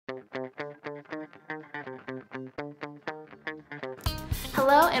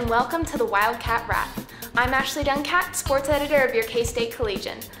Hello and welcome to the Wildcat Wrapup. I'm Ashley Dunkak, sports editor of your K-State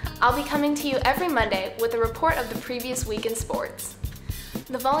Collegian. I'll be coming to you every Monday with a report of the previous week in sports.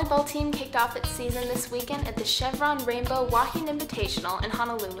 The volleyball team kicked off its season this weekend at the Chevron Rainbow Walking Invitational in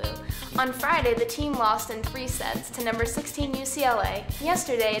Honolulu. On Friday, the team lost in 3 sets to number 16 UCLA.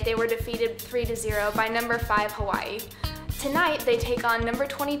 Yesterday, they were defeated 3-0 by number 5 Hawaii. Tonight, they take on number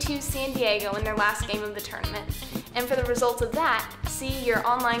 22 San Diego in their last game of the tournament. And for the results of that, see your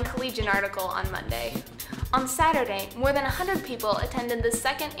online Collegian article on Monday. On Saturday, more than 100 people attended the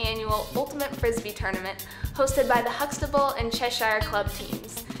second annual Ultimate Frisbee tournament hosted by the Huxtable and Cheshire club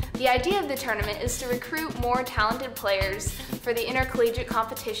teams. The idea of the tournament is to recruit more talented players for the intercollegiate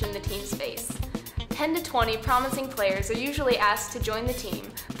competition the teams face. 10 to 20 promising players are usually asked to join the team,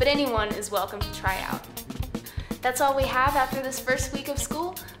 but anyone is welcome to try out. That's all we have after this first week of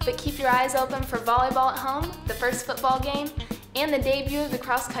school, but keep your eyes open for volleyball at home, the first football game, and the debut of the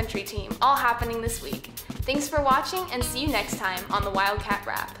cross-country team, all happening this week. Thanks for watching and see you next time on the Wildcat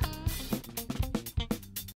Wrap.